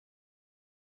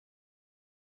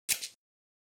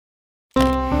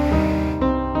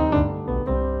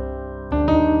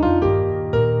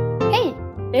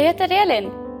Jag heter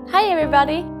Elin. Hi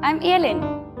everybody, I'm Elin.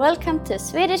 Welcome to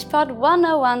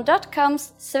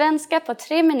SwedishPod101.com's Svenska på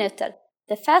 3 minuter,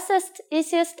 the fastest,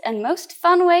 easiest and most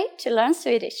fun way to learn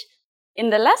Swedish. In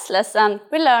the last lesson,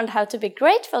 we learned how to be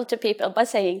grateful to people by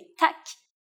saying tack.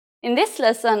 In this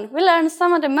lesson, we learned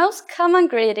some of the most common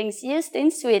greetings used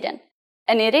in Sweden.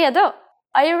 Är ni redo?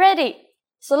 Are you ready?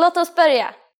 Så låt oss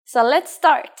börja. So let's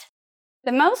start.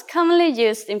 The most commonly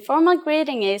used informal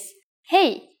greeting is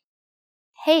hej.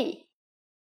 Hej.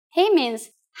 Hej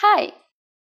means hi.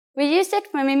 We use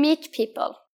it when we meet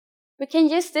people. We can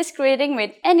use this greeting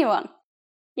with anyone.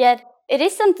 Yet, it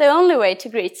isn't the only way to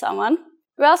greet someone.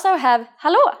 We also have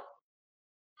hallå.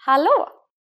 Hallå,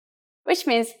 which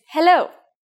means hello.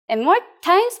 And more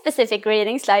time-specific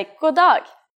greetings like god dag.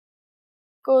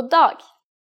 God dag.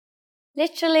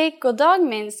 Literally, god dag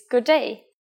means good day.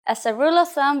 As a rule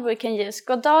of thumb, we can use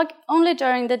god dag only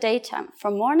during the daytime,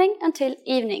 from morning until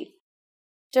evening.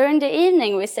 During the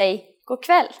evening, we say god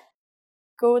kväll.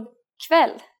 God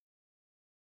kväll.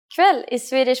 Kväll is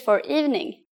Swedish for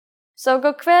evening. So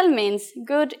god kväll means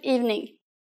good evening.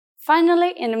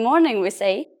 Finally, in the morning, we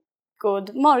say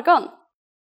god morgon.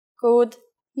 God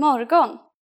morgon.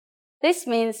 This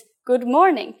means good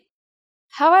morning.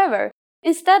 However,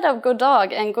 instead of god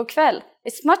dag and god kväll,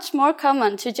 it's much more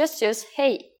common to just use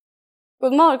hej.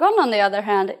 God morgon, on the other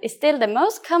hand, is still the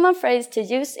most common phrase to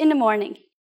use in the morning.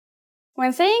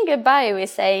 When saying goodbye, we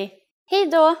say hej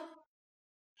då.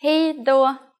 Hej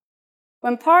då.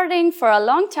 When parting for a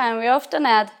long time, we often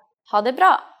add ha det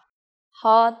bra.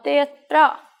 Ha det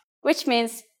bra, which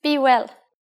means be well.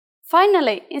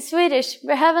 Finally, in Swedish,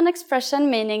 we have an expression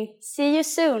meaning see you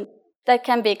soon that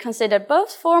can be considered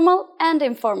both formal and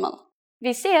informal.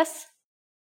 Vi ses.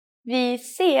 Vi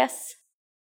ses.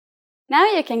 Now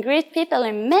you can greet people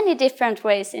in many different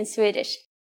ways in Swedish.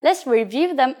 Let's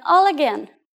review them all again.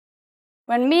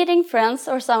 When meeting friends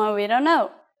or someone we don't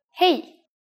know, hej.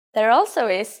 There also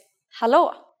is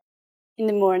hallå. In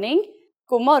the morning,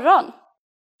 god morgon.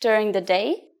 During the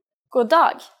day, god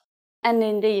dag. And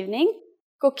in the evening,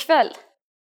 god kväll.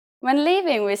 When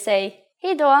leaving, we say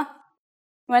hej då.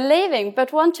 When leaving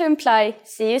but want to imply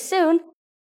see you soon,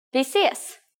 vi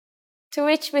ses. To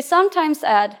which we sometimes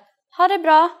add ha det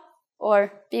bra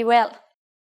or be well.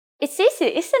 It's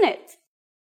easy, isn't it?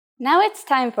 Now it's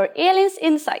time for Elin's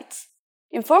insights.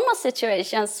 In formal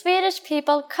situations, Swedish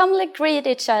people commonly greet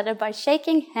each other by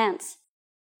shaking hands.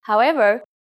 However,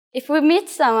 if we meet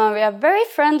someone we are very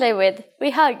friendly with,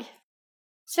 we hug.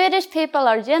 Swedish people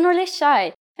are generally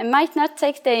shy and might not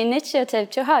take the initiative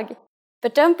to hug,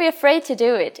 but don't be afraid to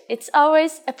do it, it's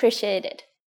always appreciated.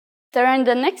 During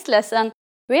the next lesson,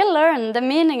 we'll learn the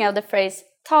meaning of the phrase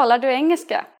talar du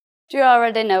engelska? Do you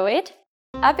already know it?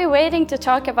 I'll be waiting to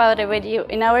talk about it with you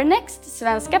in our next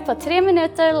Svenska på 3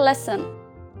 minuter lesson.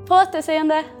 På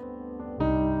återseende!